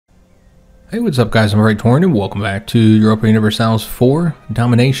Hey, what's up guys, I'm Praetorian and welcome back to Europa Universalis IV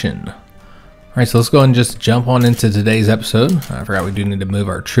Domination. Alright, so let's go ahead and just jump on into today's episode. I forgot we do need to move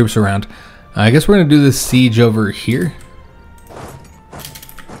our troops around. I guess we're going to do this siege over here.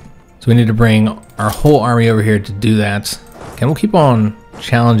 So we need to bring our whole army over here to do that. And we'll keep on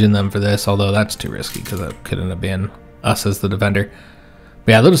challenging them for this, although that's too risky because that could end up being us as the defender.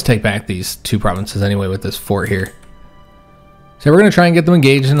 But yeah, they'll just take back these two provinces anyway with this fort here. So we're going to try and get them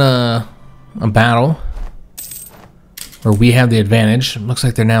engaged in a battle where we have the advantage. Looks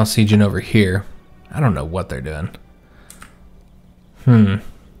like they're now sieging over here. I don't know what they're doing. Yeah,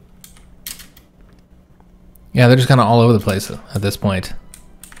 they're just kind of all over the place at this point.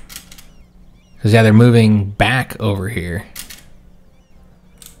 Because yeah, they're moving back over here.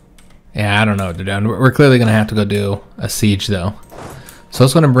 Yeah, I don't know what they're doing. We're clearly going to have to go do a siege though. So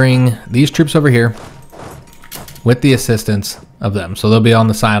it's going to bring these troops over here with the assistance of them. So they'll be on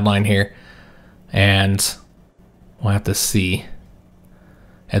the sideline here. And we'll have to see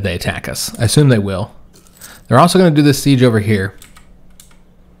if they attack us. I assume they will. They're also going to do this siege over here.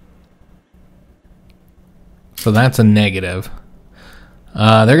 So that's a negative.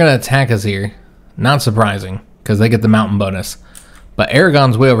 They're going to attack us here. Not surprising, because they get the mountain bonus. But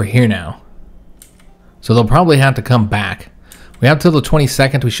Aragon's way over here now. So they'll probably have to come back. We have till the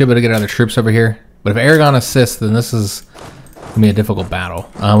 22nd. We should be able to get other troops over here. But if Aragon assists, then this is going to be a difficult battle.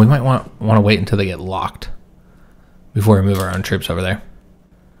 We might want to wait until they get locked before we move our own troops over there.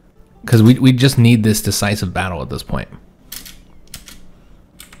 Because we just need this decisive battle at this point.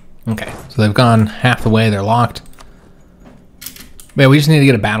 Okay, so they've gone half the way. They're locked. But yeah, we just need to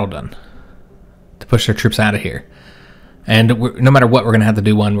get a battle done to push their troops out of here. And no matter what, we're going to have to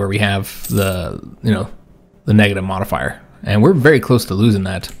do one where we have the, the negative modifier. And we're very close to losing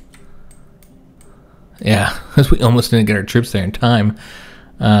that. Yeah, because we almost didn't get our troops there in time.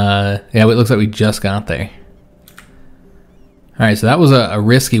 Yeah, it looks like we just got there. Alright, so that was a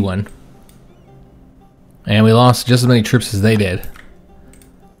risky one. And we lost just as many troops as they did.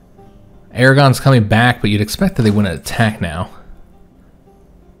 Aragon's coming back, but you'd expect that they wouldn't attack now.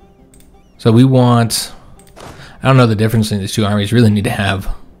 So we want... I don't know the difference in these two armies. Really need to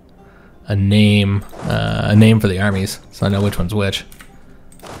have a name for the armies, so I know which one's which.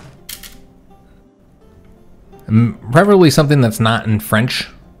 Preferably something that's not in French,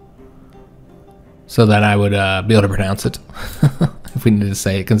 so that I would be able to pronounce it if we needed to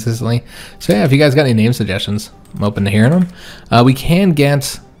say it consistently. So yeah, if you guys got any name suggestions, I'm open to hearing them. We can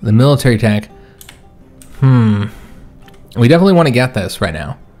get the military tech. We definitely want to get this right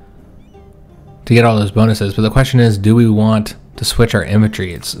now to get all those bonuses, but the question is, do we want to switch our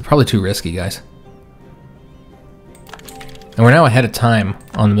infantry? It's probably too risky, guys. And we're now ahead of time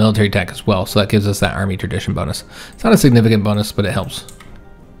on the military tech as well, so that gives us that army tradition bonus. It's not a significant bonus, but it helps.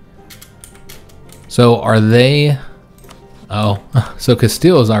 So are they... Oh, so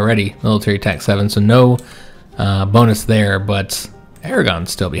Castile is already military tech 7, so no bonus there, but Aragon's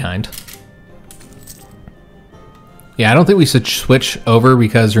still behind. Yeah, I don't think we should switch over,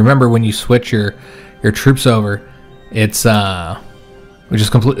 because remember, when you switch your troops over, it's it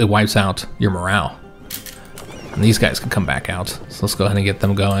just completely wipes out your morale. And these guys can come back out. So let's go ahead and get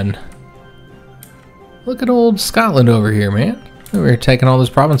them going. Look at old Scotland over here, man. We're taking all those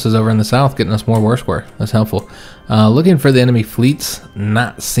provinces over in the south, getting us more war score. That's helpful. Looking for the enemy fleets.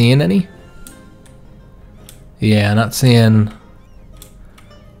 Not seeing any. Yeah, not seeing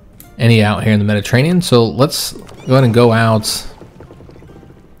any out here in the Mediterranean. So let's go ahead and go out.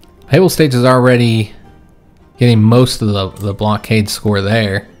 Papal States is already getting most of the blockade score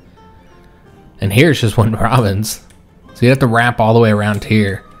there. And here's just one province. So you have to wrap all the way around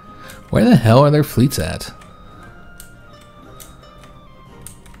here. Where the hell are their fleets at?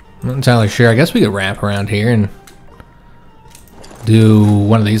 I'm not entirely sure. I guess we could wrap around here and do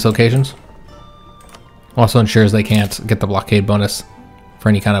one of these locations. Also ensures they can't get the blockade bonus for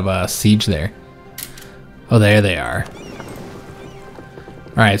any kind of siege there. Oh, there they are.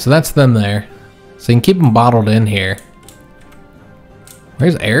 Alright, so that's them there. So you can keep them bottled in here.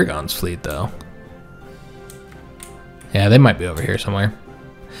 Where's Aragon's fleet, though? Yeah, they might be over here somewhere.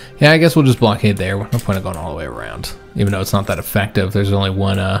 Yeah, I guess we'll just blockade there. No point of going all the way around. Even though it's not that effective, there's only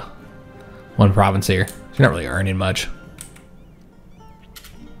one province here. So you're not really earning much.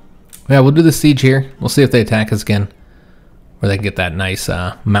 Yeah, we'll do the siege here. We'll see if they attack us again, where they can get that nice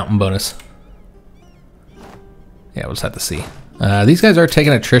mountain bonus. Yeah, we'll just have to see. These guys are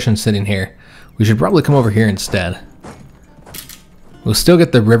taking attrition sitting here. We should probably come over here instead. We'll still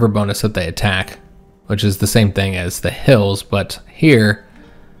get the river bonus if they attack, which is the same thing as the hills, but here,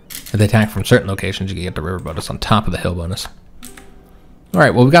 if they attack from certain locations, you can get the river bonus on top of the hill bonus. All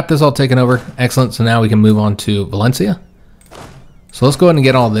right, well, we got this all taken over. Excellent. So now we can move on to Valencia. So let's go ahead and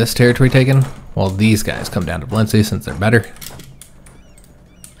get all this territory taken while these guys come down to Valencia since they're better.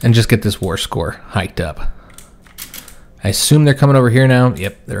 And just get this war score hiked up. I assume they're coming over here now.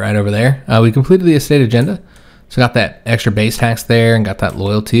 Yep, they're right over there. We completed the estate agenda. So got that extra base tax there and got that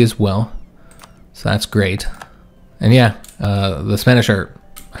loyalty as well. So that's great. And yeah, the Spanish are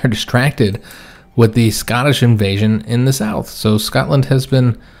distracted with the Scottish invasion in the south. So Scotland has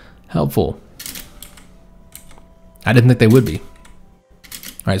been helpful. I didn't think they would be.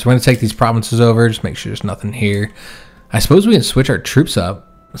 All right, so we're going to take these provinces over. Just make sure there's nothing here. I suppose we can switch our troops up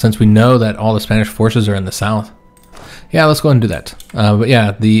since we know that all the Spanish forces are in the south. Yeah, let's go ahead and do that. But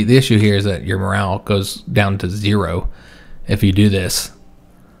yeah, the issue here is that your morale goes down to 0 if you do this.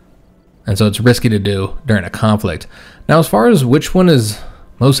 And so it's risky to do during a conflict. Now, as far as which one is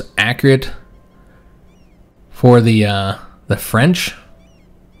most accurate for the French,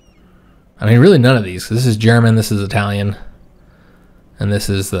 I mean, really none of these. This is German, this is Italian, and this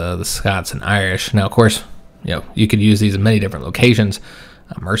is the Scots and Irish. Now, of course, you know, you could use these in many different locations.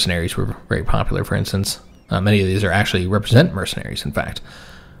 Mercenaries were very popular, for instance. Many of these are actually represent mercenaries, in fact.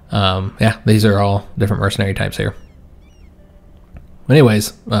 Yeah, these are all different mercenary types here.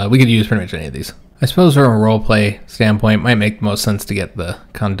 Anyways, we could use pretty much any of these. I suppose from a roleplay standpoint, it might make the most sense to get the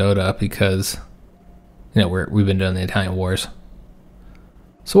Condotta because, you know, we've been doing the Italian Wars.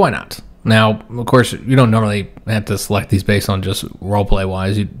 So why not? Now, of course, you don't normally have to select these based on just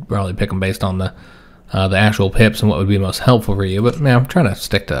roleplay-wise. You'd probably pick them based on the actual pips and what would be most helpful for you. But, man, I'm trying to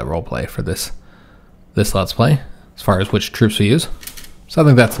stick to roleplay for this Let's Play, as far as which troops we use. So I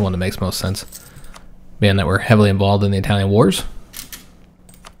think that's the one that makes most sense, being that we're heavily involved in the Italian Wars.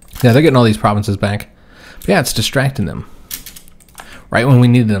 Yeah, they're getting all these provinces back. But yeah, it's distracting them. Right when we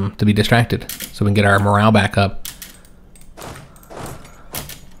need them to be distracted, so we can get our morale back up.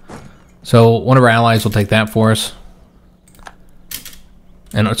 So one of our allies will take that for us.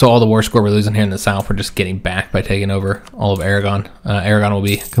 And so all the war score we're losing here in the south, we're just getting back by taking over all of Aragon. Aragon will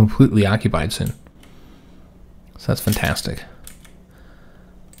be completely occupied soon. So that's fantastic.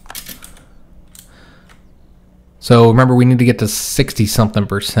 So remember, we need to get to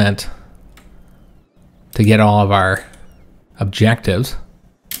 60-something% to get all of our objectives.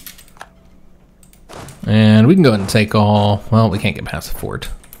 And we can go ahead and take all, well, we can't get past the fort.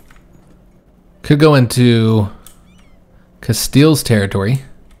 Could go into Castile's territory.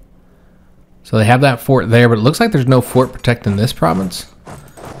 So they have that fort there, but it looks like there's no fort protecting this province.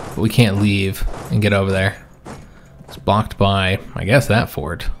 But we can't leave and get over there. It's blocked by, I guess, that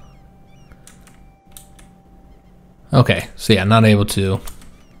fort. Okay, so yeah, not able to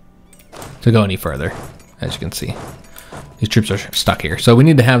go any further, as you can see. These troops are stuck here, so we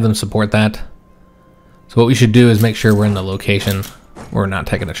need to have them support that. So what we should do is make sure we're in the location where we're not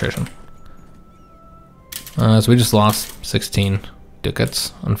taking attrition. So we just lost 16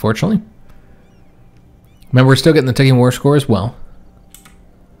 ducats, unfortunately. Remember, we're still getting the ticking war score as well.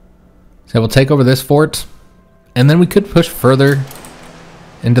 So we'll take over this fort, and then we could push further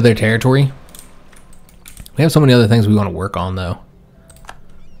into their territory. We have so many other things we want to work on, though.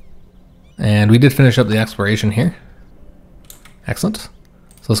 And we did finish up the exploration here. Excellent.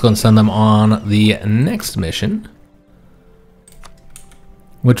 So let's go and send them on the next mission,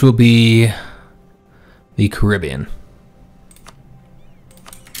 which will be the Caribbean.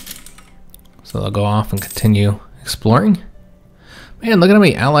 So they'll go off and continue exploring. Man, look at how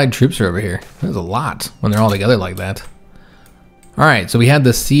many allied troops are over here. There's a lot when they're all together like that. Alright, so we had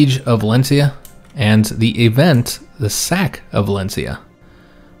the Siege of Valencia and the event, the Sack of Valencia.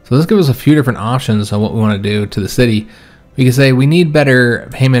 So this gives us a few different options on what we want to do to the city. We can say we need better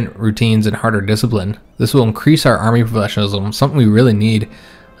payment routines and harder discipline. This will increase our army professionalism, something we really need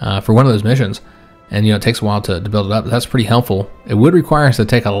for one of those missions. And, you know, it takes a while to build it up, but that's pretty helpful. It would require us to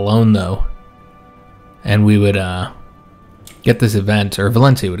take a loan, though. And we would get this event, or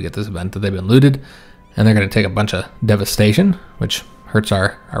Valencia would get this event that they've been looted. And they're going to take a bunch of devastation, which hurts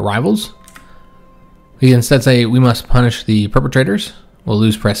our rivals. We can instead say we must punish the perpetrators. We'll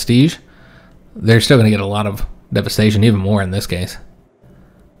lose prestige. They're still going to get a lot of devastation, even more in this case.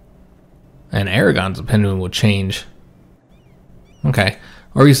 And Aragon's opinion will change. Okay.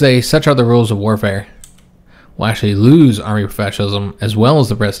 Or you say, such are the rules of warfare. We'll actually lose army professionalism as well as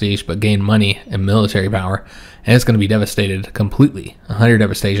the prestige, but gain money and military power. And it's going to be devastated completely. 100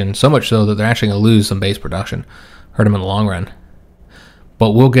 devastation, so much so that they're actually going to lose some base production. Hurt them in the long run.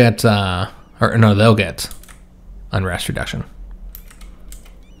 But we'll get, or no, they'll get unrest reduction.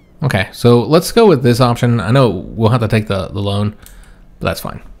 Okay, so let's go with this option. I know we'll have to take the loan, but that's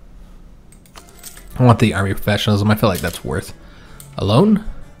fine. I want the army professionalism. I feel like that's worth alone.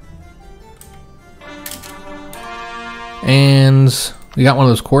 And we got one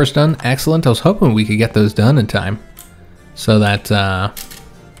of those cores done. Excellent. I was hoping we could get those done in time, so that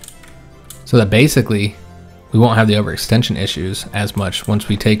basically we won't have the overextension issues as much once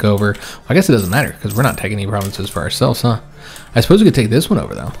we take over. Well, I guess it doesn't matter because we're not taking any provinces for ourselves, huh? I suppose we could take this one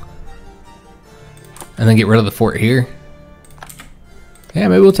over though, and then get rid of the fort here. Yeah,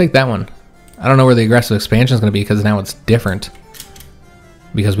 maybe we'll take that one. I don't know where the aggressive expansion is going to be because now it's different.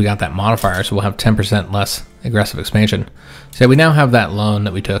 Because we got that modifier, so we'll have 10% less aggressive expansion. So we now have that loan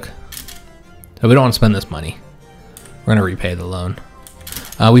that we took. So we don't want to spend this money. We're going to repay the loan.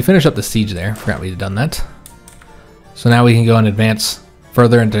 We finished up the siege there. Forgot we had done that. So now we can go and advance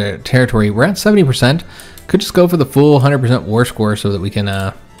further into territory. We're at 70%. Could just go for the full 100% war score so that we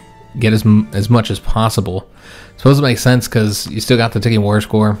can get as much as possible. I suppose it makes sense because you still got the ticking war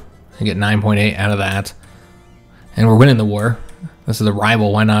score. You get 9.8 out of that. And we're winning the war. This is a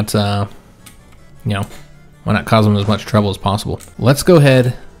rival. Why not, why not cause them as much trouble as possible? Let's go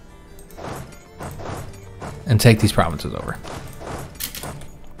ahead and take these provinces over.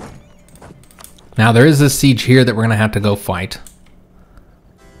 Now, there is this siege here that we're going to have to go fight.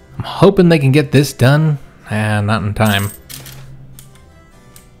 I'm hoping they can get this done. Not in time.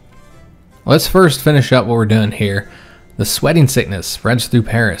 Let's first finish up what we're doing here. The sweating sickness spreads through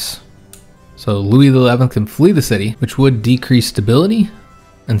Paris. So Louis XI can flee the city, which would decrease stability.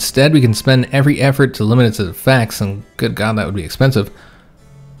 Instead, we can spend every effort to limit its effects, and good God, that would be expensive.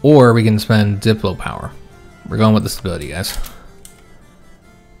 Or we can spend Diplo power. We're going with the stability, guys.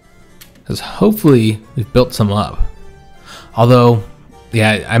 Because hopefully we've built some up. Although,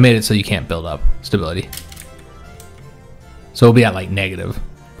 yeah, I made it so you can't build up stability. So it'll be at like negative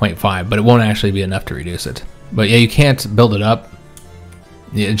 0.5, but it won't actually be enough to reduce it. But yeah, you can't build it up.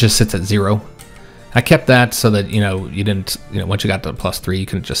 It just sits at 0. I kept that so that, you didn't, once you got to +3, you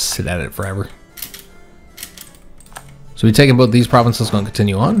couldn't just sit at it forever. So we've taken both these provinces, going to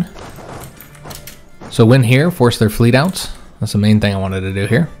continue on. So win here, force their fleet out. That's the main thing I wanted to do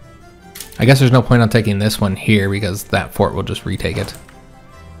here. I guess there's no point on taking this one here because that fort will just retake it.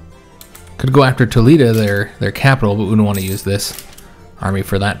 Could go after Toledo, their capital, but we don't want to use this army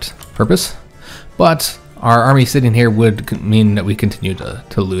for that purpose. But our army sitting here would mean that we continue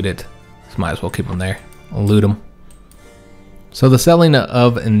to loot it. So might as well keep them there. We'll loot them. So the selling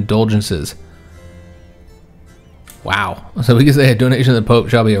of indulgences. Wow. So we can say a donation to the Pope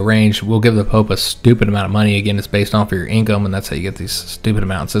shall be arranged. We'll give the Pope a stupid amount of money. Again, it's based off of your income, and that's how you get these stupid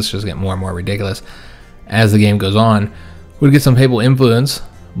amounts. It's just getting more and more ridiculous as the game goes on. We'll get some papal influence,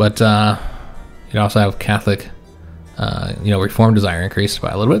 but you'd also have Catholic, reform desire increased by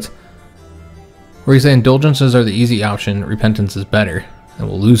a little bit. Where you say indulgences are the easy option, repentance is better. And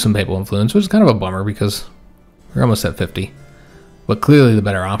we'll lose some papal influence, which is kind of a bummer because we're almost at 50. But clearly the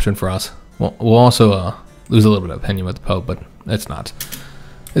better option for us. We'll also lose a little bit of opinion with the Pope, but it's not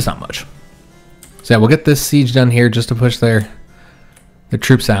much. So yeah, we'll get this siege done here just to push their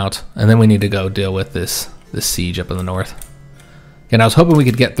troops out, and then we need to go deal with this siege up in the north. Again, I was hoping we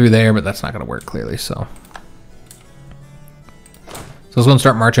could get through there, but that's not going to work clearly. So let's go and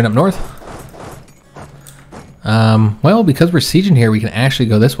start marching up north. Well, because we're sieging here, we can actually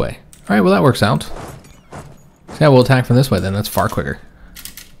go this way. All right, well that works out. So yeah, we'll attack from this way then. That's far quicker.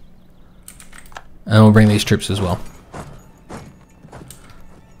 And we'll bring these troops as well.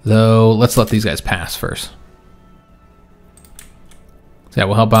 Though, let's let these guys pass first. So yeah,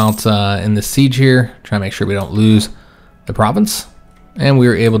 we'll help out in the siege here. Try to make sure we don't lose the province. And we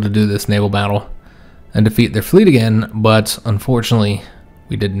were able to do this naval battle and defeat their fleet again, but unfortunately,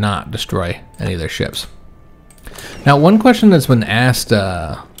 we did not destroy any of their ships. Now, one question that's been asked,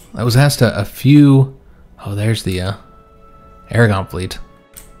 I was asked a few... Oh, there's the Aragon fleet.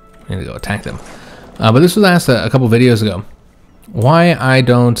 We need to go attack them. But this was asked a couple videos ago. Why I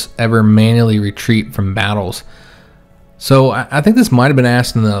don't ever manually retreat from battles. So I think this might have been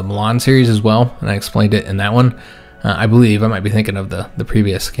asked in the Milan series as well, and I explained it in that one. I believe I might be thinking of the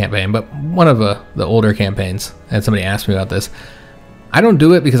previous campaign, but one of the older campaigns, and somebody asked me about this. I don't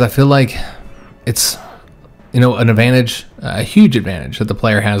do it because I feel like it's, an advantage, a huge advantage that the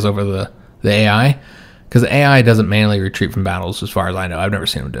player has over the AI, because the AI doesn't manually retreat from battles as far as I know. I've never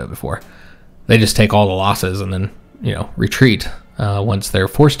seen them do it before. They just take all the losses and then, retreat once they're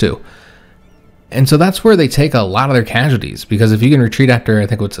forced to. And so that's where they take a lot of their casualties, because if you can retreat after, I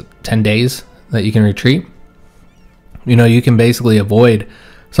think, 10 days that you can retreat, you can basically avoid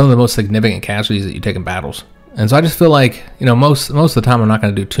some of the most significant casualties that you take in battles. And so I just feel like, most of the time I'm not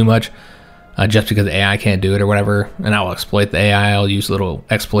going to do too much just because the AI can't do it or whatever, and I'll exploit the AI. I'll use little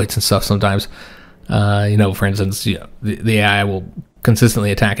exploits and stuff sometimes You know, for instance, you know, the AI will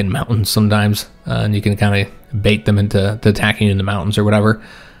consistently attack in mountains sometimes, and you can kind of bait them into attacking in the mountains or whatever.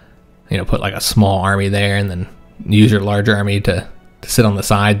 You know, put like a small army there and then use your larger army to sit on the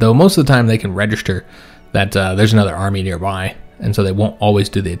side. Though most of the time they can register that there's another army nearby, and so they won't always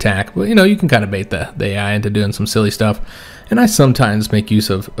do the attack. But, you know, you can kind of bait the AI into doing some silly stuff. And I sometimes make use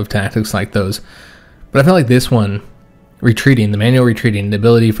of tactics like those. But I feel like this one, retreating, the manual retreating, the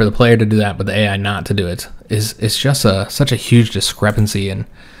ability for the player to do that but the AI not to do it, is just such a huge discrepancy in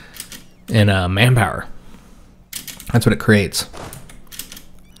manpower. That's what it creates.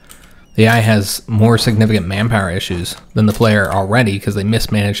 The AI has more significant manpower issues than the player already because they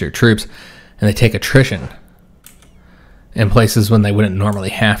mismanage their troops and they take attrition in places when they wouldn't normally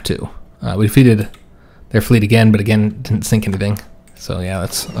have to. We defeated their fleet again, but again, didn't sink anything. So yeah,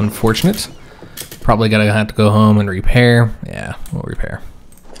 that's unfortunate. Probably gonna have to go home and repair. Yeah, we'll repair.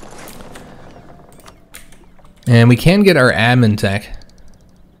 And we can get our admin tech.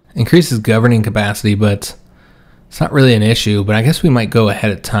 Increases governing capacity, but it's not really an issue. But I guess we might go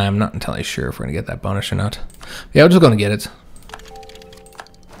ahead of time. I'm not entirely sure if we're gonna get that bonus or not. Yeah, we're just gonna get it.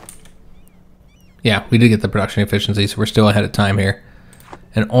 Yeah, we did get the production efficiency, so we're still ahead of time here.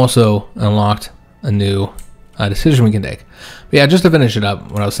 And also unlocked a new decision we can take. But yeah, just to finish it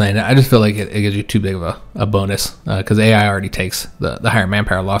up, what I was saying, I just feel like it gives you too big of a bonus because AI already takes the higher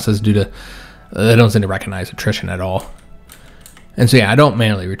manpower losses due to they don't seem to recognize attrition at all. And so yeah, I don't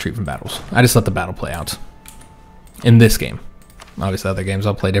manually retreat from battles. I just let the battle play out. In this game. Obviously other games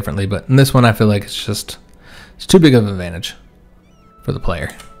I'll play differently, but in this one I feel like it's too big of an advantage for the player.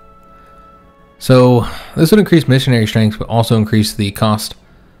 So this would increase missionary strength, but also increase the cost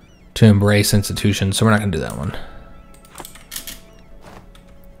to embrace institutions, so we're not going to do that one.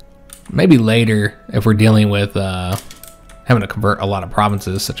 Maybe later, if we're dealing with having to convert a lot of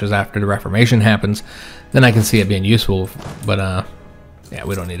provinces, such as after the Reformation happens, then I can see it being useful, but yeah,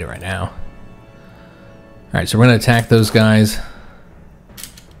 we don't need it right now. Alright, so we're going to attack those guys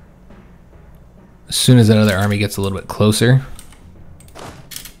as soon as that other army gets a little bit closer.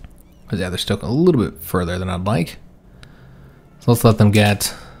 Because yeah, they're still a little bit further than I'd like. So let's let them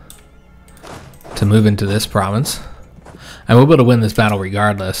get to move into this province. I'm able to win this battle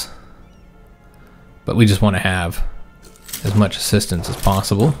regardless, but we just want to have as much assistance as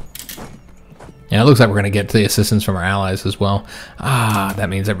possible. Yeah, it looks like we're going to get the assistance from our allies as well. Ah, that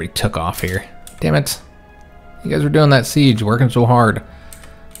means everybody took off here. Damn it. You guys were doing that siege, working so hard.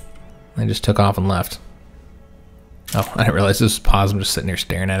 They just took off and left. Oh, I didn't realize this was paused. I'm just sitting here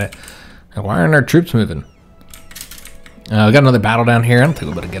staring at it. Like, why aren't our troops moving? We got another battle down here. I don't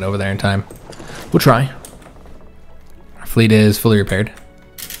think we'll be able to get over there in time. We'll try. Our fleet is fully repaired.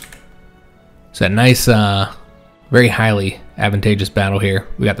 So a nice, very highly advantageous battle here.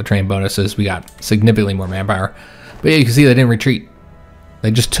 We got the train bonuses. We got significantly more manpower. But yeah, you can see they didn't retreat. They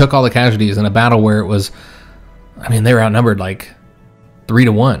just took all the casualties in a battle where it was, I mean, they were outnumbered like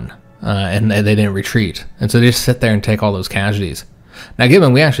 3-1. And they didn't retreat. And so they just sit there and take all those casualties. Now,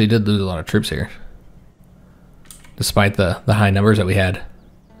 given we actually did lose a lot of troops here, despite the high numbers that we had.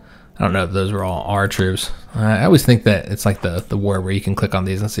 I don't know if those were all our troops. I always think that it's like the war where you can click on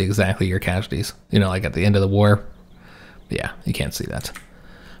these and see exactly your casualties. You know, like at the end of the war. But yeah, you can't see that.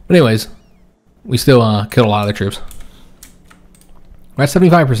 But anyways, we still killed a lot of the troops. We're at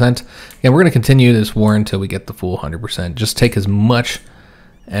 75%. And we're going to continue this war until we get the full 100%. Just take as much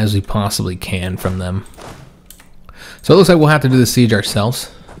as we possibly can from them. So it looks like we'll have to do the siege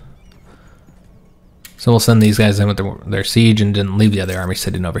ourselves. So we'll send these guys in with their siege and then leave the other army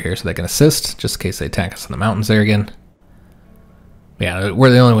sitting over here so they can assist, just in case they attack us in the mountains there again. Yeah, we're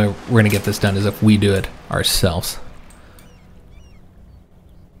the only way we're going to get this done is if we do it ourselves.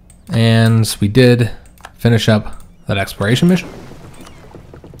 And we did finish up that exploration mission.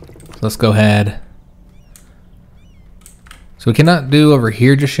 So let's go ahead. So we cannot do over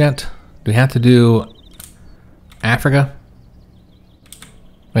here just yet. Do we have to do Africa?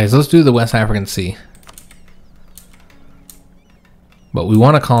 Okay, so let's do the West African Sea. But we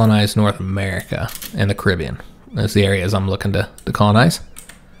want to colonize North America and the Caribbean. That's the areas I'm looking to colonize.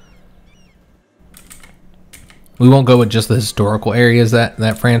 We won't go with just the historical areas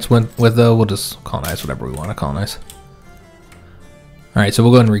that France went with, though. We'll just colonize whatever we want to colonize. Alright, so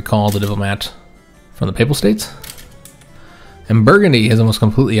we'll go ahead and recall the diplomat from the Papal States. And Burgundy has almost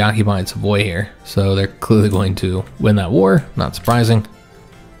completely occupied Savoy here, so they're clearly going to win that war. Not surprising.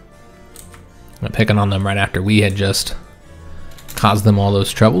 I'm picking on them right after we had just caused them all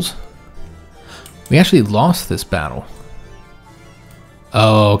those troubles. We actually lost this battle.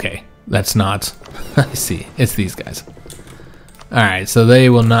 Oh, okay. That's not... I see. It's these guys. Alright, so they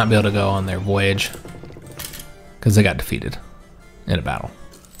will not be able to go on their voyage. because they got defeated in a battle.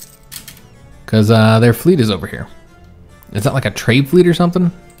 Because their fleet is over here. Is that like a trade fleet or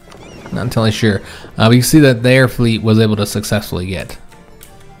something? Not entirely sure. But you can see that their fleet was able to successfully get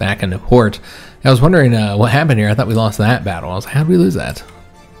back into port. I was wondering what happened here. I thought we lost that battle. I was like, how did we lose that?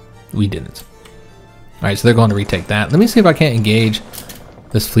 We didn't. Alright, so they're going to retake that. Let me see if I can't engage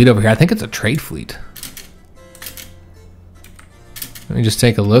this fleet over here. I think it's a trade fleet. Let me just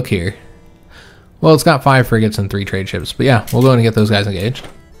take a look here. Well, it's got 5 frigates and 3 trade ships. But yeah, we'll go and get those guys engaged.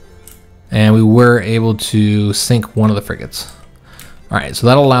 And we were able to sink one of the frigates. Alright, so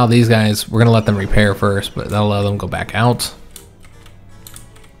that'll allow these guys, we're going to let them repair first, but that'll allow them to go back out.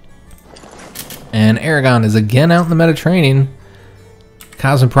 And Aragon is again out in the Mediterranean,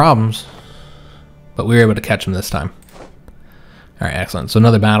 causing problems. But we were able to catch him this time. Alright, excellent. So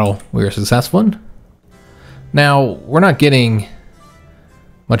another battle we were successful in. Now, we're not getting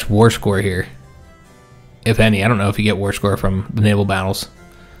much war score here. If any. I don't know if you get war score from the naval battles.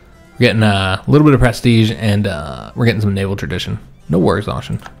 We're getting a little bit of prestige, and we're getting some naval tradition. No war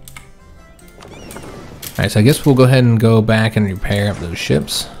exhaustion. Alright, so I guess we'll go ahead and go back and repair up those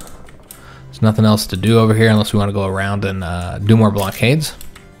ships. There's nothing else to do over here unless we want to go around and do more blockades.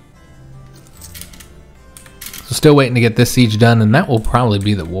 So still waiting to get this siege done, and that will probably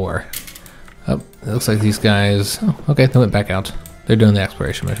be the war. Oh, it looks like these guys... Oh, okay, they went back out. They're doing the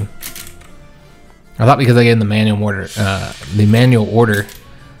exploration mission. I thought because I gave them the manual order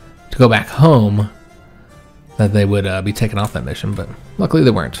to go back home that they would be taken off that mission, but luckily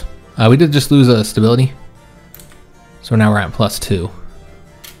they weren't. We did just lose a stability, so now we're at +2.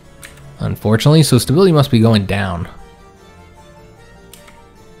 Unfortunately, so stability must be going down.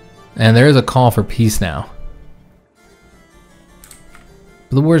 And there is a call for peace now.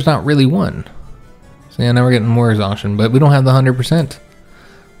 But the war's not really won. So yeah, now we're getting war exhaustion, but we don't have the 100%.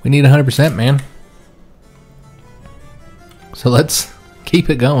 We need 100%, man. So let's keep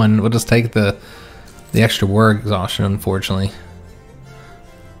it going. We'll just take the extra war exhaustion, unfortunately.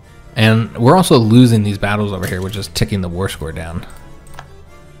 And we're also losing these battles over here, which is ticking the war score down.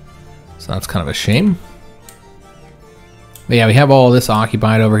 So that's kind of a shame. But yeah, we have all this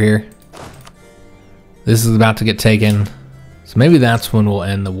occupied over here. This is about to get taken. So maybe that's when we'll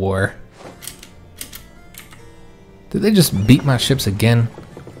end the war. Did they just beat my ships again?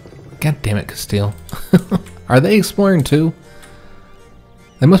 God damn it, Castile. Are they exploring too?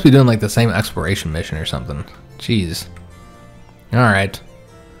 They must be doing like the same exploration mission or something. Jeez. Alright.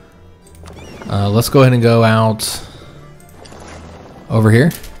 Let's go ahead and go out over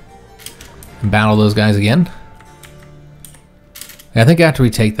here and battle those guys again. I think after we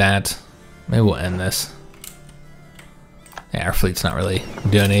take that, maybe we'll end this. Yeah, our fleet's not really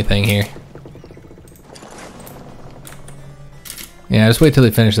doing anything here. Yeah, just wait till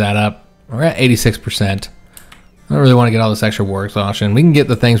they finish that up. We're at 86%. I don't really want to get all this extra war exhaustion. We can get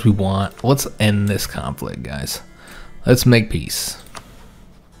the things we want. Let's end this conflict, guys. Let's make peace.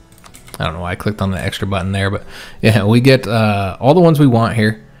 I don't know why I clicked on the extra button there, but yeah, we get all the ones we want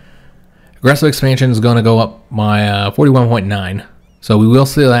here. Aggressive expansion is going to go up by 41.9. So we will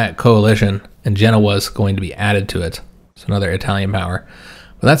see that coalition, and Genoa is going to be added to it. So another Italian power.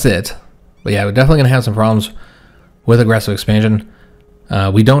 But that's it. But yeah, we're definitely going to have some problems with aggressive expansion.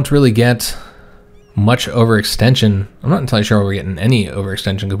 We don't really get much overextension. I'm not entirely sure we're getting any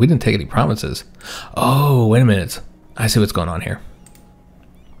overextension because we didn't take any provinces. Oh, wait a minute. I see what's going on here.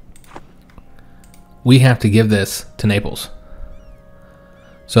 We have to give this to Naples.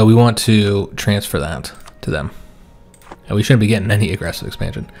 So we want to transfer that to them. And we shouldn't be getting any aggressive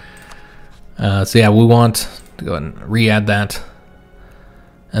expansion. So yeah, we want to go ahead and re-add that.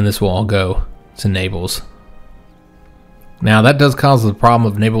 And this will all go to Naples. Now that does cause the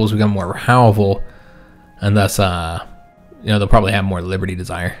problem of Naples becoming more powerful. And thus, they'll probably have more liberty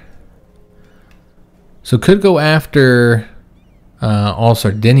desire. So could go after all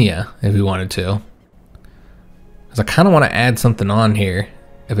Sardinia if we wanted to. Because I kind of want to add something on here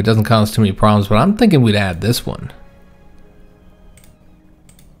if it doesn't cause too many problems. But I'm thinking we'd add this one.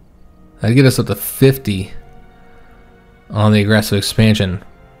 That'd get us up to 50 on the aggressive expansion.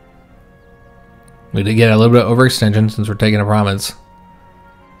 We did get a little bit of overextension since we're taking a province.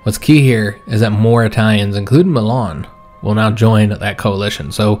 What's key here is that more Italians, including Milan, will now join that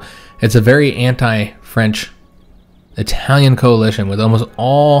coalition. So it's a very anti-French Italian coalition with almost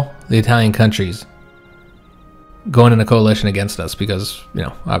all the Italian countries going in a coalition against us because,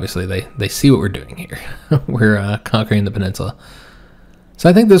 obviously they see what we're doing here. We're conquering the peninsula. So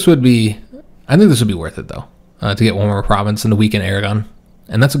I think this would be worth it though, to get one more province and to weaken Aragon.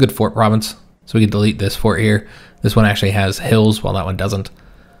 And that's a good fort province. So we can delete this fort here. This one actually has hills while that one doesn't.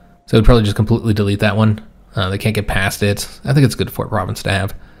 So we'd probably just completely delete that one. They can't get past it. I think it's good for a province to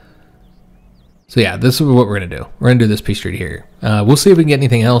have. So yeah, this is what we're going to do. We're going to do this peace treaty here. We'll see if we can get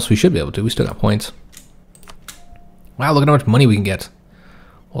anything else. We should be able to. We still got points. Wow, look at how much money we can get.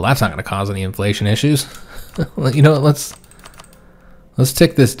 Well, that's not going to cause any inflation issues. You know what, let's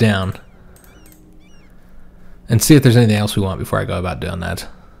tick this down and see if there's anything else we want before I go about doing that.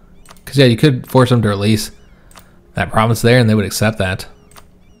 Because yeah, you could force them to release that province there and they would accept that.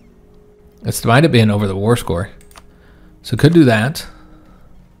 It's divided being over the war score. So could do that.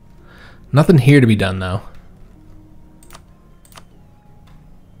 Nothing here to be done though.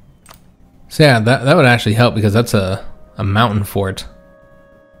 So yeah, that would actually help because that's a mountain fort.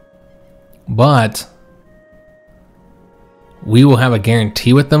 But we will have a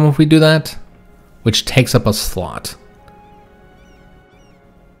guarantee with them if we do that, which takes up a slot.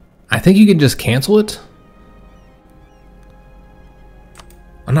 I think you can just cancel it.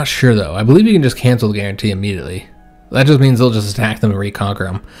 I'm not sure though. I believe you can just cancel the guarantee immediately. That just means they'll just attack them and reconquer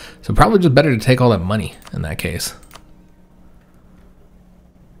them. So probably just better to take all that money in that case.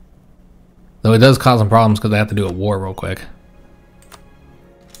 Though it does cause some problems because they have to do a war real quick.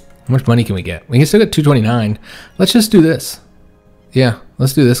 How much money can we get? We can still get 229. Let's just do this. Yeah,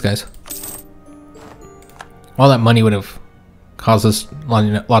 let's do this, guys. All that money would have caused us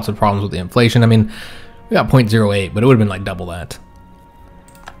lots of problems with the inflation. I mean, we got 0.08, but it would have been like double that.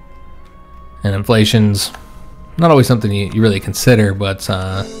 And inflation's not always something you really consider, but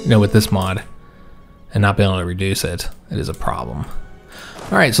you know, with this mod and not being able to reduce it, it is a problem.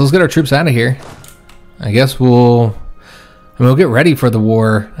 All right, so let's get our troops out of here. I guess we'll get ready for the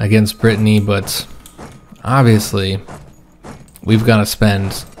war against Brittany, but obviously we've got to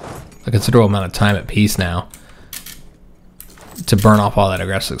spend a considerable amount of time at peace now to burn off all that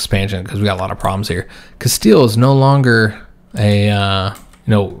aggressive expansion because we got a lot of problems here. Castile is no longer a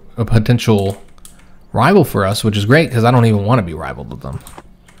a potential rival for us, which is great because I don't even want to be rivaled with them.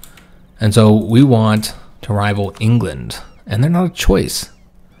 And so we want to rival England, and they're not a choice.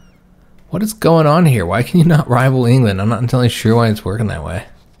 What is going on here? Why can you not rival England? I'm not entirely sure why it's working that way.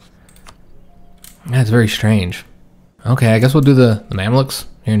 Yeah, it's very strange. Okay, I guess we'll do the Mamluks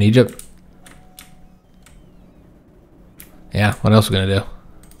here in Egypt. Yeah, what else are we gonna do?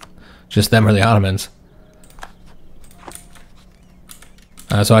 Just them or the Ottomans.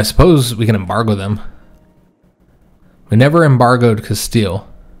 So I suppose we can embargo them. We never embargoed Castile.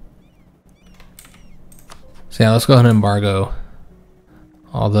 So yeah, let's go ahead and embargo.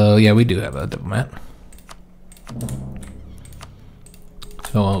 Although, yeah, we do have a diplomat.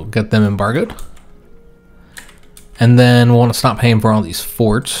 So I'll get them embargoed. And then we'll want to stop paying for all these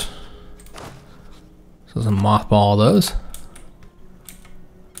forts. So let's mothball those.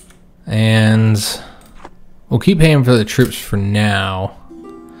 And we'll keep paying for the troops for now.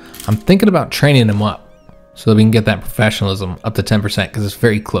 I'm thinking about training them up so that we can get that professionalism up to 10% because it's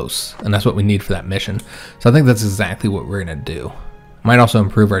very close. And that's what we need for that mission. So I think that's exactly what we're going to do. Might also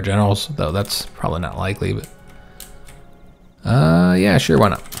improve our generals, though that's probably not likely, but yeah, sure, why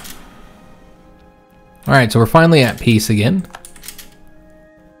not? All right, so we're finally at peace again.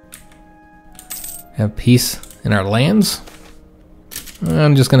 Have peace in our lands.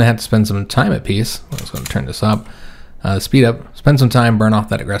 I'm just gonna have to spend some time at peace. I'm just gonna turn this up, speed up, spend some time, burn off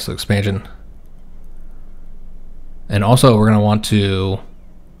that aggressive expansion. And also we're gonna want to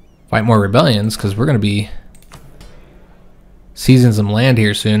fight more rebellions because we're gonna be seizing some land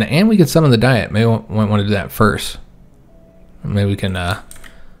here soon, and we can summon the Diet. Maybe we might want to do that first. Maybe we can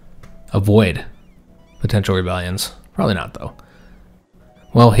avoid potential rebellions. Probably not though.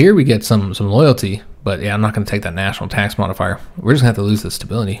 Well, here we get some loyalty, but yeah, I'm not going to take that national tax modifier. We're just going to have to lose the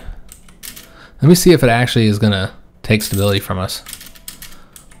stability. Let me see if it actually is going to take stability from us.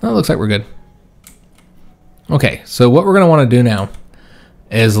 Oh, it looks like we're good. Okay, so what we're going to want to do now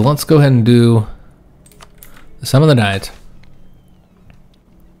is let's go ahead and do some of the Diet.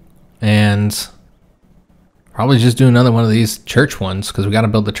 And probably just do another one of these church ones because we got to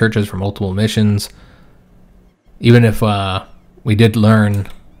build the churches for multiple missions. Even if we did learn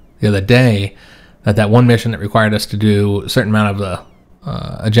the other day that one mission that required us to do a certain amount of the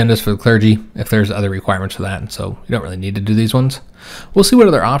agendas for the clergy, if there's other requirements for that, and so you don't really need to do these ones. We'll see what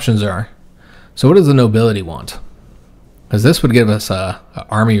other options are. So what does the nobility want? Because this would give us a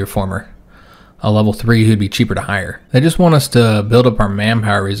army reformer, a level 3 who'd be cheaper to hire. They just want us to build up our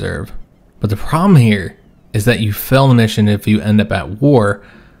manpower reserve. But the problem here is that you fail the mission if you end up at war,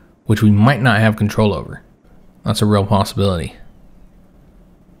 which we might not have control over. That's a real possibility.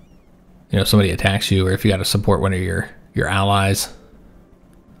 You know, if somebody attacks you, or if you got to support one of your allies,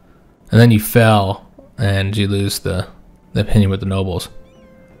 and then you fail and you lose the opinion with the nobles.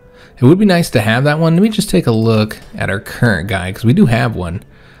 It would be nice to have that one. Let me just take a look at our current guy, because we do have one,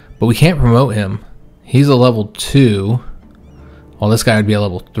 but we can't promote him. He's a level 2. Well, this guy would be a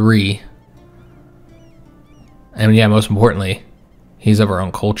level 3. And yeah, most importantly, he's of our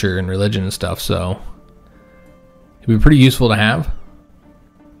own culture and religion and stuff, so it'd be pretty useful to have.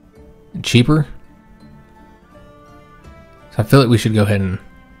 And cheaper. So I feel like we should go ahead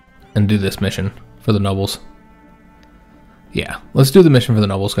and do this mission for the nobles. Yeah, let's do the mission for the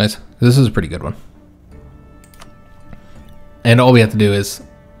nobles, guys. This is a pretty good one. And all we have to do is,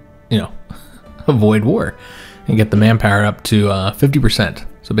 you know, avoid war and get the manpower up to 50%.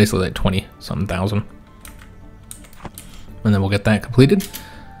 So basically like 20-something thousand. And then we'll get that completed.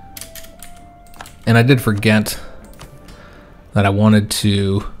 And I did forget that I wanted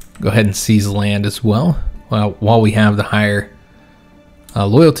to go ahead and seize land as well, while we have the higher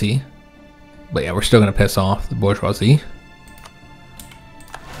loyalty. But yeah, we're still going to piss off the bourgeoisie.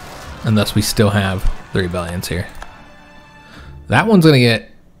 And thus we still have the rebellions here. That one's going to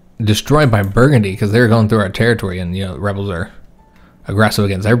get destroyed by Burgundy because they're going through our territory, and you know, the rebels are aggressive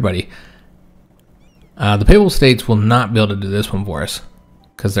against everybody. The Papal States will not be able to do this one for us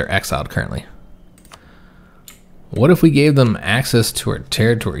because they're exiled currently. What if we gave them access to our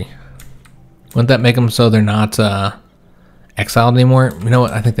territory? Wouldn't that make them so they're not exiled anymore? You know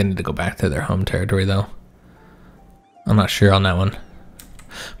what? I think they need to go back to their home territory, though. I'm not sure on that one.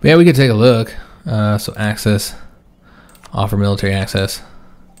 But yeah, we could take a look. So access, offer military access.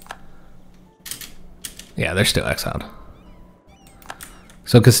 Yeah, they're still exiled.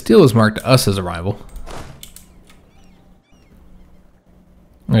 So Castile is marked us as a rival.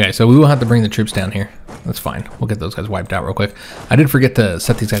 Okay, so we will have to bring the troops down here. That's fine. We'll get those guys wiped out real quick. I did forget to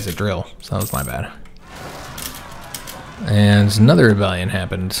set these guys to drill, so that was my bad. And another rebellion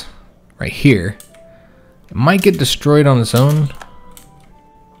happened right here. It might get destroyed on its own.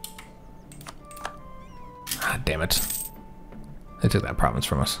 Ah, damn it. They took that province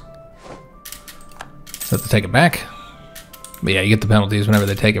from us. So have to take it back. But yeah, you get the penalties whenever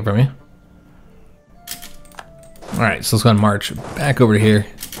they take it from you. Alright, so let's go and march back over to here.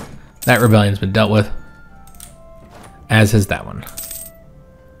 That rebellion's been dealt with. As has that one.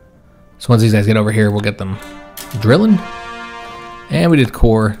 So once these guys get over here, we'll get them drilling. And we did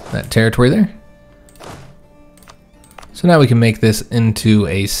core that territory there. So now we can make this into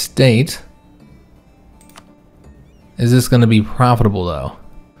a state. Is this going to be profitable though?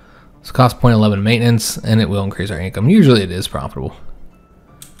 It's cost 0.11 maintenance, and it will increase our income. Usually it is profitable.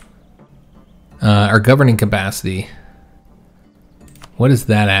 Our governing capacity. What is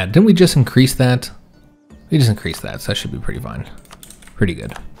that at? Didn't we just increase that? We just increased that, so that should be pretty fine. Pretty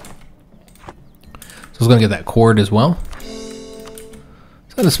good. So I was going to get that cord as well. So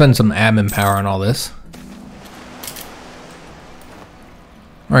I'm going to spend some admin power on all this.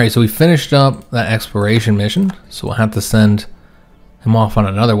 Alright, so we finished up that exploration mission, so we'll have to send him off on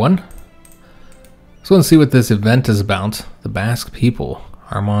another one. Let's go and see what this event is about. The Basque people.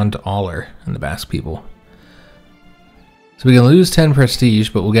 Armand Aller and the Basque people. So we can lose 10 prestige,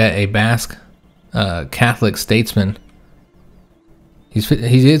 but we'll get a Basque Catholic statesman. He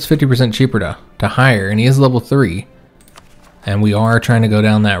is 50% cheaper to hire, and he is level 3. And we are trying to go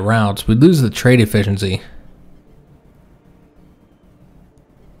down that route. So we lose the trade efficiency.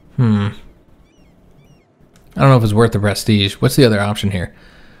 I don't know if it's worth the prestige. What's the other option here?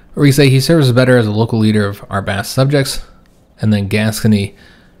 Or we say he serves better as a local leader of our Basque subjects, and then Gascony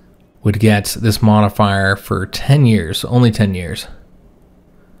would get this modifier for 10 years, only 10 years.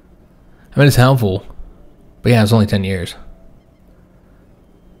 I mean, it's helpful, but yeah, it's only 10 years.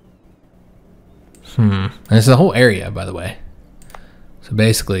 And it's the whole area, by the way. So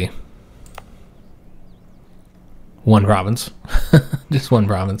basically, one province. Just one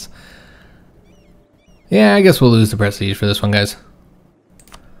province. Yeah, I guess we'll lose the prestige for this one, guys.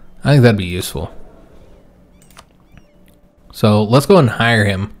 I think that'd be useful. So let's go and hire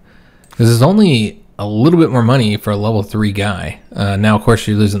him. This is only a little bit more money for a level 3 guy. Now, of course,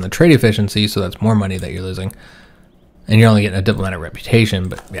 you're losing the trade efficiency, so that's more money that you're losing. And you're only getting a diplomatic reputation,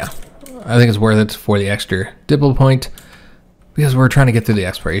 but yeah. I think it's worth it for the extra diplo point, because we're trying to get through the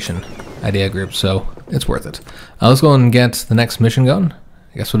exploration idea group, so it's worth it. Let's go and get the next mission going.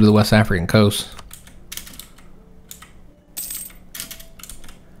 I guess we'll do the West African coast.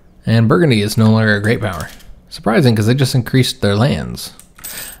 And Burgundy is no longer a great power. Surprising, because they just increased their lands.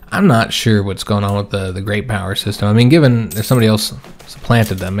 I'm not sure what's going on with the great power system. I mean, given if somebody else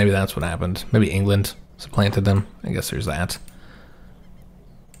supplanted them, maybe that's what happened. Maybe England supplanted them. I guess there's that.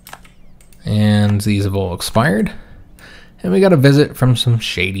 And these have all expired. And we got a visit from some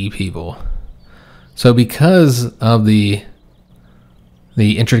shady people. So because of the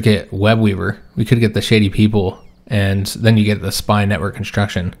the intricate web weaver. We could get the shady people, and then you get the spy network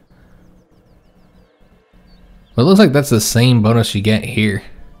construction. But it looks like that's the same bonus you get here.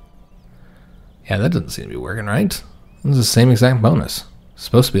 Yeah, that doesn't seem to be working right. This is the same exact bonus. It's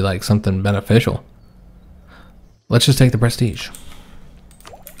supposed to be like something beneficial. Let's just take the prestige.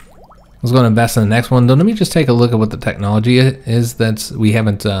 Let's go and invest in the next one. Though, let me just take a look at what the technology is that we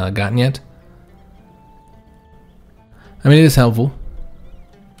haven't gotten yet. I mean, it is helpful.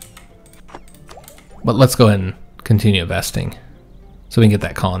 But let's go ahead and continue investing so we can get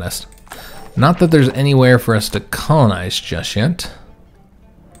that colonist. Not that there's anywhere for us to colonize just yet.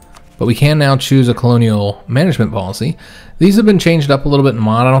 But we can now choose a colonial management policy. These have been changed up a little bit in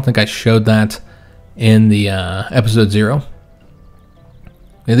mod. I don't think I showed that in the episode 0.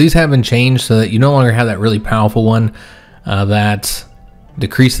 Now, these have been changed so that you no longer have that really powerful one that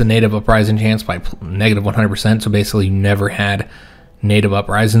decreased the native uprising chance by negative 100%. So basically you never had native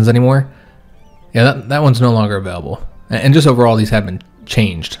uprisings anymore. Yeah, that one's no longer available. And just overall, these have been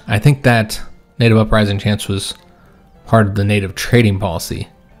changed. I think that native uprising chance was part of the native trading policy.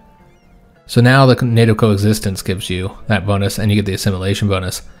 So now the native coexistence gives you that bonus, and you get the assimilation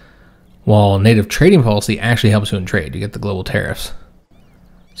bonus. While native trading policy actually helps you in trade. You get the global tariffs.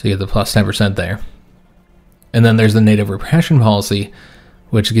 So you get the plus 10% there. And then there's the native repression policy,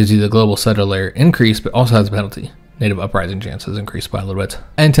 which gives you the global settler increase, but also has a penalty. Native uprising chances increase by a little bit.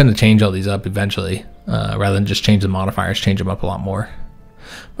 I intend to change all these up eventually, rather than just change the modifiers, change them up a lot more.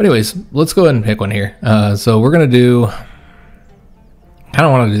 But anyways, let's go ahead and pick one here. So we're going to do... I kind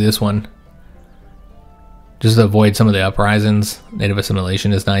of want to do this one. Just to avoid some of the uprisings. Native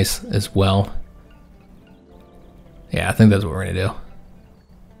assimilation is nice as well. Yeah, I think that's what we're going to do.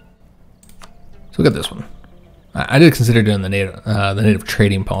 So we'll get this one. I did consider doing the native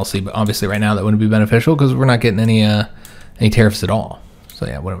trading policy, but obviously right now that wouldn't be beneficial because we're not getting any tariffs at all. So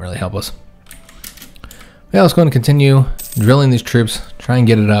yeah, it wouldn't really help us. Yeah, let's go and continue drilling these troops. Try and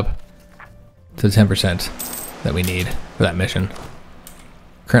get it up to the 10% that we need for that mission.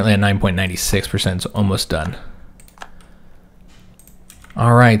 Currently at 9.96%, so almost done.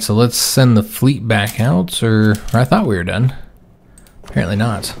 All right, so let's send the fleet back out, or I thought we were done. Apparently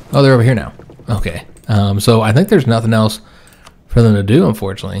not. Oh, they're over here now. Okay. So I think there's nothing else for them to do,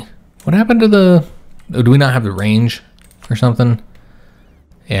 unfortunately. What happened to the... Do we not have the range or something?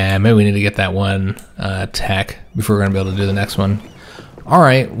 Yeah, maybe we need to get that one tech before we're going to be able to do the next one. All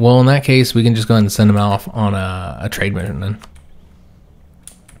right, well, in that case, we can just go ahead and send them off on a trade mission then.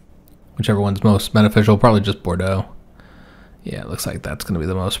 Whichever one's most beneficial, probably just Bordeaux. Yeah, it looks like that's going to be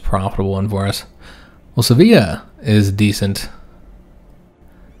the most profitable one for us. Well, Sevilla is decent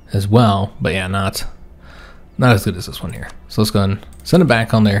as well, but yeah, not as good as this one here. So let's go and send it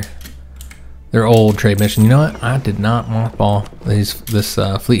back on their old trade mission. You know what? I did not mothball this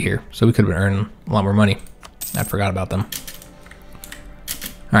fleet here, so we could have been earning a lot more money. I forgot about them.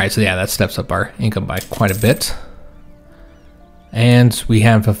 All right, so yeah, that steps up our income by quite a bit. And we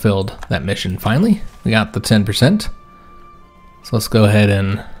have fulfilled that mission finally. We got the 10%. So let's go ahead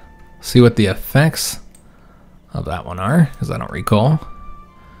and see what the effects of that one are, because I don't recall.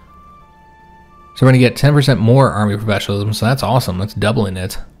 So we're going to get 10% more army professionalism, so that's awesome. That's doubling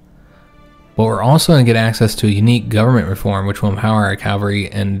it. But we're also going to get access to a unique government reform, which will empower our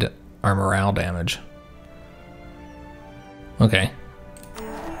cavalry and our morale damage. Okay.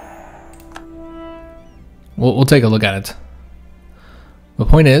 We'll take a look at it. The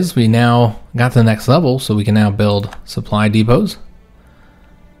point is, we now got to the next level, so we can now build supply depots.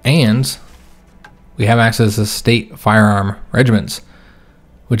 And we have access to state firearm regiments,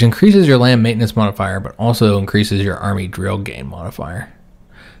 which increases your land maintenance modifier, but also increases your army drill gain modifier.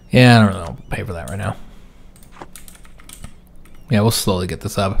 Yeah, I don't know, I'll pay for that right now. Yeah, we'll slowly get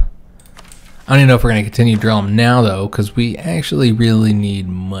this up. I don't even know if we're going to continue drill them now, though, because we actually really need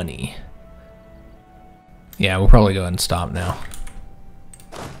money. Yeah, we'll probably go ahead and stop now.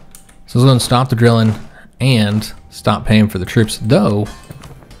 So let's go and stop the drilling and stop paying for the troops. Though,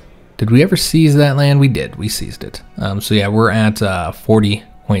 did we ever seize that land? We did. We seized it. So yeah, we're at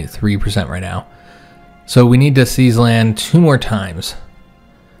 40.3% right now. So we need to seize land 2 more times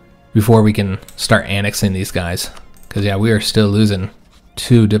before we can start annexing these guys. Because yeah, we are still losing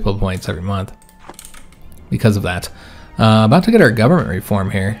 2 diplo points every month because of that. About to get our government reform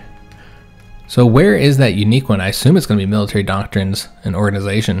here. So where is that unique one? I assume it's going to be military doctrines and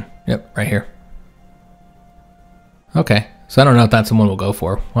organization. Yep, right here. Okay, so I don't know if that's the one we'll go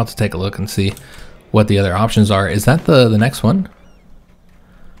for. We'll have to take a look and see what the other options are. Is that the next one?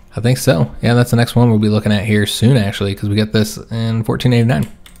 I think so. Yeah, that's the next one we'll be looking at here soon, actually, because we get this in 1489.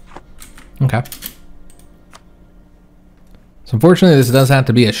 Okay. So So unfortunately, this does have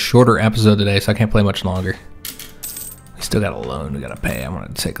to be a shorter episode today, so I can't play much longer. We still got a loan we gotta pay. I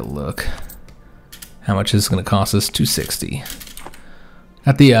want to take a look. How much is this going to cost us? 260.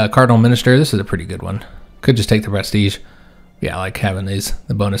 Got the Cardinal Minister. This is a pretty good one. Could just take the Prestige. Yeah, I like having the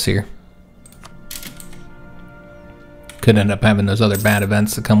bonus here. Could end up having those other bad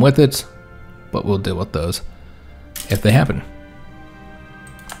events that come with it, but we'll deal with those if they happen.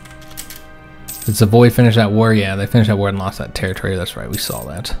 Did Savoy finish that war? Yeah, they finished that war and lost that territory. That's right, we saw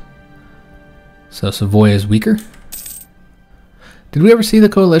that. So Savoy is weaker. Did we ever see the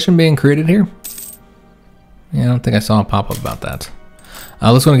coalition being created here? Yeah, I don't think I saw a pop-up about that.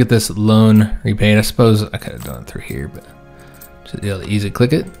 Let's go and get this loan repaid. I suppose I could have done it through here, but just be able to easily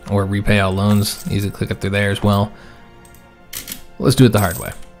click it, or repay all loans. Easily click it through there as well. Let's do it the hard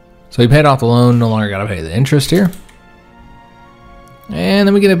way. So we paid off the loan, no longer got to pay the interest here. And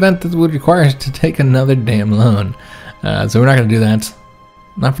then we get an event that would require us to take another damn loan. So we're not going to do that.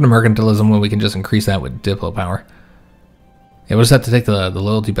 Not for the mercantilism when we can just increase that with Diplo power. Yeah, we'll just have to take the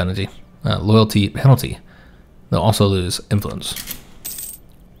loyalty penalty. They'll also lose influence.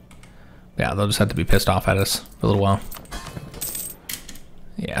 Yeah, they'll just have to be pissed off at us for a little while.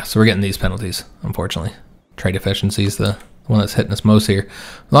 Yeah, so we're getting these penalties, unfortunately. Trade efficiency is the one that's hitting us most here.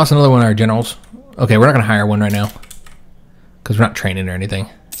 We lost another one of our generals. Okay, we're not going to hire one right now because we're not training or anything.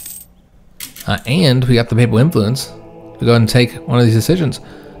 And we got the papal influence to go ahead and take one of these decisions.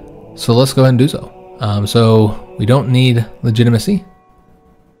 So let's go ahead and do so. So we don't need legitimacy.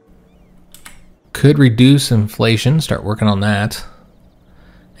 Could reduce inflation, start working on that.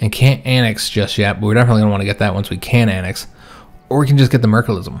 And can't annex just yet, but we're definitely going to want to get that once we can annex. Or we can just get the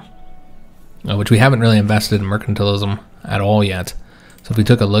mercantilism, which we haven't really invested in mercantilism at all yet. So if we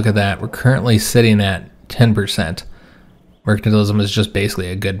took a look at that, we're currently sitting at 10%. Mercantilism is just basically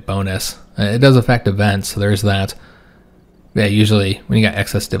a good bonus. It does affect events, so there's that. Yeah, usually when you got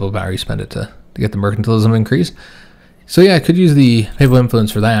excess Diplo power, you spend it to get the mercantilism increase. So yeah, I could use the papal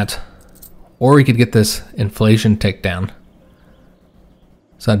influence for that. Or we could get this inflation tick down.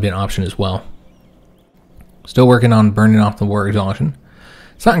 So that'd be an option as well. Still working on burning off the war exhaustion.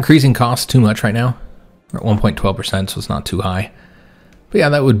 It's not increasing costs too much right now. We're at 1.12%, so it's not too high. But yeah,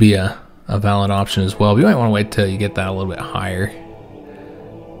 that would be a valid option as well. But you might want to wait till you get that a little bit higher.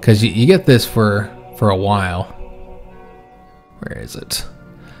 Because you get this for a while. Where is it?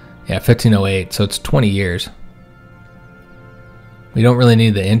 Yeah, 1508, so it's 20 years. We don't really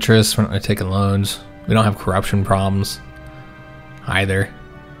need the interest. We're not really taking loans. We don't have corruption problems either.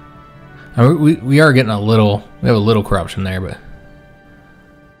 I mean, we are getting we have a little corruption there, but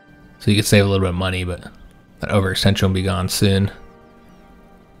so you could save a little bit of money, but that overextension will be gone soon.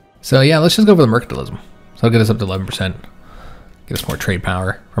 So yeah, let's just go for the mercantilism. So it'll get us up to 11%, get us more trade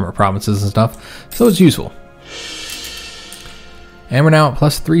power from our provinces and stuff. So it's useful. And we're now at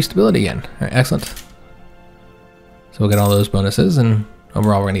 +3 stability again. All right, excellent. So we'll get all those bonuses, and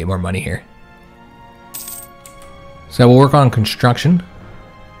overall we're gonna get more money here. So we'll work on construction.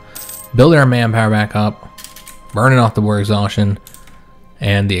 Building our manpower back up, burning off the war exhaustion,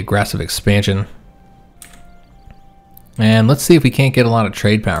 and the aggressive expansion. And let's see if we can't get a lot of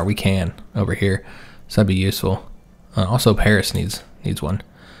trade power. We can over here, so that'd be useful. Also, Paris needs one.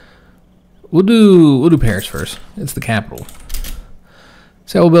 We'll do Paris first. It's the capital.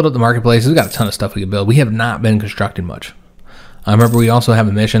 So we'll build up the marketplace. We've got a ton of stuff we can build. We have not been constructing much. Remember, we also have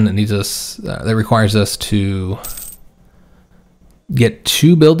a mission that needs us that requires us to get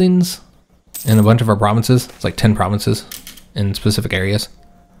 2 buildings in a bunch of our provinces. It's like 10 provinces in specific areas.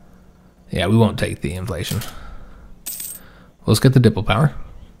 Yeah, we won't take the inflation. Let's get the Diplo power.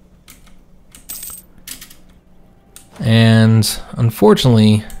 And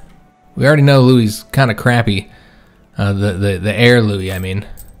unfortunately, we already know Louis is kind of crappy. The heir Louis, I mean.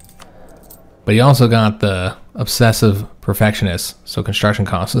 But he also got the obsessive perfectionist, so construction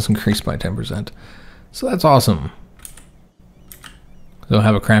costs is increased by 10%. So that's awesome. They'll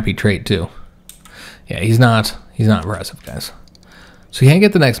have a crappy trait too. Yeah, he's not impressive, guys. So you can't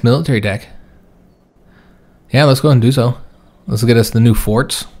get the next military deck. Yeah, let's go ahead and do so. Let's get us the new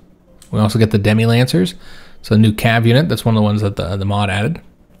forts. We also get the demi lancers. So a new cav unit. That's one of the ones that the mod added.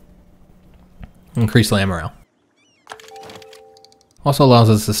 Increase land morale. Also allows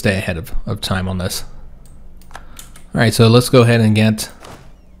us to stay ahead of time on this. Alright, so let's go ahead and get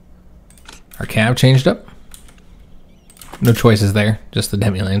our cav changed up. No choices there, just the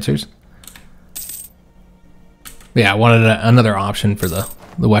demi lancers. But yeah, I wanted another option for the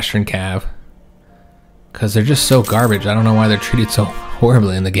Western cav. Because they're just so garbage. I don't know why they're treated so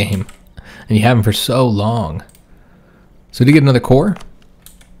horribly in the game. And you have them for so long. So to get another core.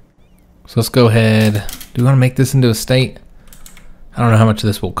 So let's go ahead. Do we want to make this into a state? I don't know how much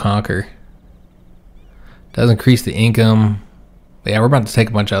this will conquer. Does increase the income. But yeah, we're about to take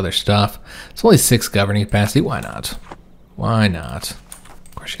a bunch of other stuff. It's only 6 governing capacity. Why not? Why not?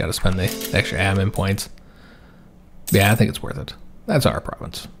 Of course, you got to spend the extra admin points. Yeah, I think it's worth it. That's our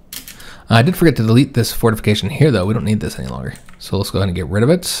province. I did forget to delete this fortification here, though. We don't need this any longer. So let's go ahead and get rid of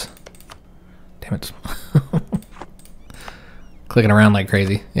it. Damn it. Clicking around like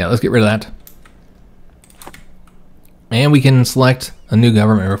crazy. Yeah, let's get rid of that. And we can select a new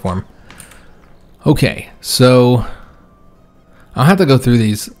government reform. Okay, so I'll have to go through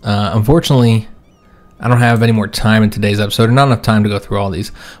these. Unfortunately, I don't have any more time in today's episode, or not enough time to go through all these.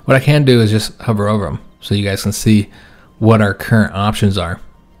 What I can do is just hover over them so you guys can see what our current options are.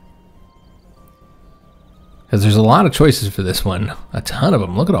 Because there's a lot of choices for this one. A ton of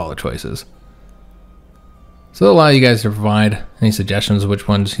them. Look at all the choices. So it'll allow you guys to provide any suggestions of which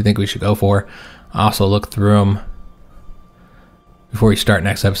ones you think we should go for. I'll also look through them before we start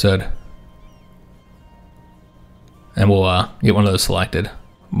next episode. And we'll get one of those selected.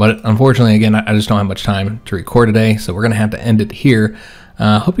 But unfortunately, again, I just don't have much time to record today, so we're going to have to end it here.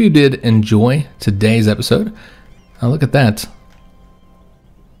 Hope you did enjoy today's episode. Look at that.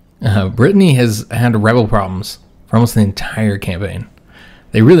 Brittany has had rebel problems for almost the entire campaign.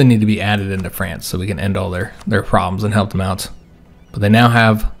 They really need to be added into France so we can end all their problems and help them out. But they now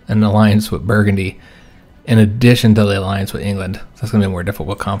have an alliance with Burgundy in addition to the alliance with England. So that's going to be a more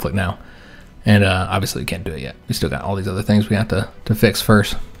difficult conflict now. And obviously we can't do it yet. We still got all these other things we have to fix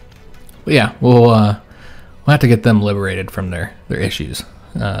first. But yeah, we'll have to get them liberated from their issues.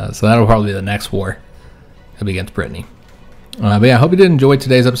 So that'll probably be the next war. It'll be against Brittany. But yeah, I hope you did enjoy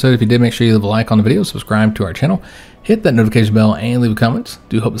today's episode. If you did, make sure you leave a like on the video, subscribe to our channel, hit that notification bell, and leave a comment.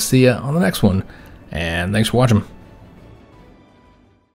 Do hope to see you on the next one. And thanks for watching.